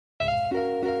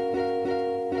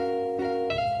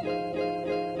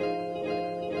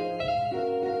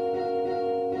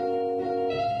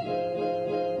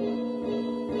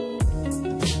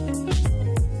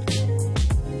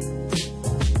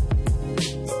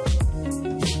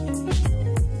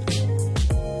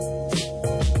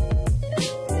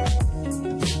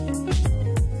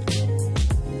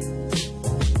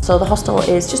So the hostel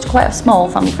is just quite a small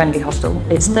family-friendly hostel.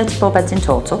 It's 34 beds in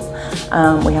total.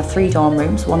 We have 3 dorm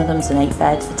rooms. One of them's an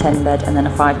 8-bed, a 10-bed and then a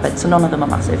 5-bed, so none of them are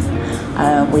massive.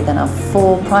 We then have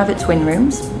 4 private twin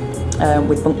rooms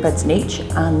with bunk beds in each,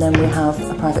 and then we have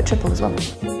a private triple as well.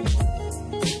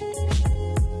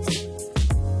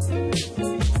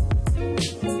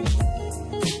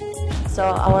 So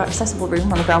our accessible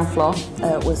room on the ground floor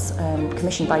was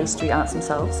commissioned by East Street Arts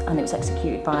themselves, and it was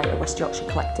executed by a West Yorkshire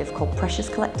collective called Precious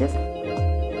Collective.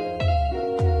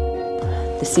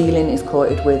 The ceiling is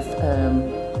coated with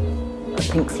a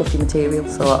pink fluffy material,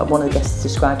 so one of the guests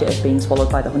described it as being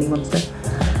swallowed by the honey monster.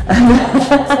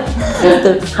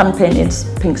 The hand-painted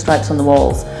pink stripes on the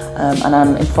walls, and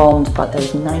I'm informed that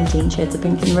there's 19 shades of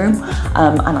pink in the room,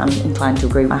 and I'm inclined to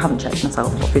agree. I haven't checked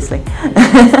myself, obviously.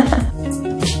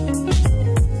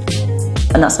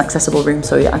 And that's an accessible room,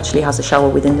 so it actually has a shower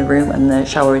within the room, and the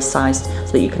shower is sized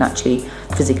so that you can actually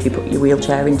physically put your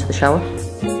wheelchair into the shower.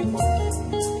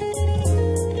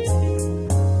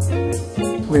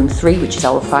 Room 3, which is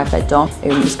our 5-bed dorm,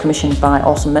 it was commissioned by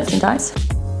Awesome Merchandise,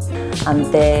 and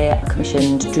they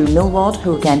commissioned Drew Millward,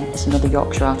 who again is another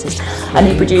Yorkshire artist, and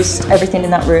he produced everything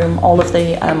in that room, all of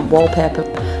the wallpaper,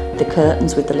 the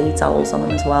curtains with the Leeds owls on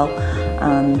them as well.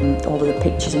 All of the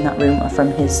pictures in that room are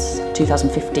from his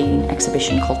 2015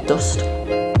 exhibition called Dust.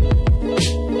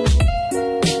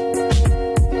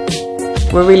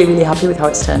 We're really, really happy with how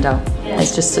it's turned out.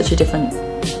 It's just such a different,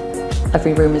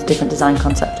 every room is a different design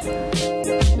concept.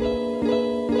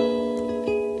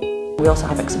 We also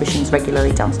have exhibitions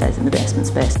regularly downstairs in the basement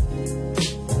space.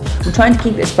 We're trying to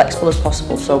keep it as flexible as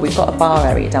possible, so we've got a bar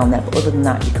area down there, but other than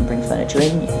that you can bring furniture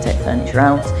in, you can take furniture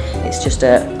out. It's just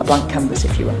a blank canvas,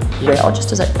 if you will, or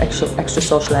just as an extra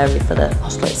social area for the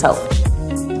hostel itself.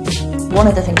 One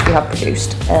of the things we have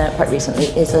produced quite recently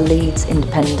is a Leeds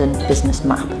independent business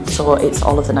map. So it's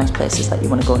all of the nice places that you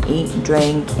want to go and eat and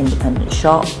drink, independent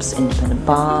shops, independent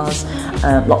bars,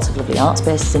 lots of lovely art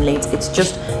spaces in Leeds. It's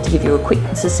just to give you a quick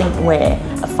and succinct way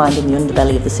of finding the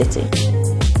underbelly of the city.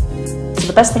 So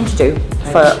the best thing to do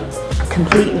for a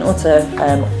complete and utter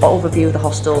overview of the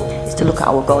hostel is to look at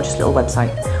our gorgeous little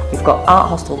website. We've got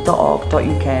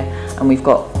arthostel.org.uk, and we've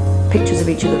got pictures of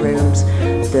each of the rooms,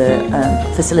 the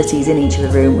facilities in each of the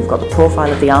room. We've got the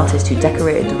profile of the artist who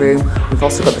decorated the room. We've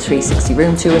also got the 360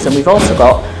 room tours, and we've also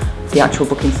got the actual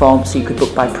booking form, so you could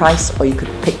book by price or you could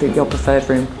pick your preferred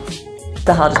room.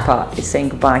 The hardest part is saying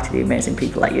goodbye to the amazing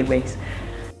people like you and me.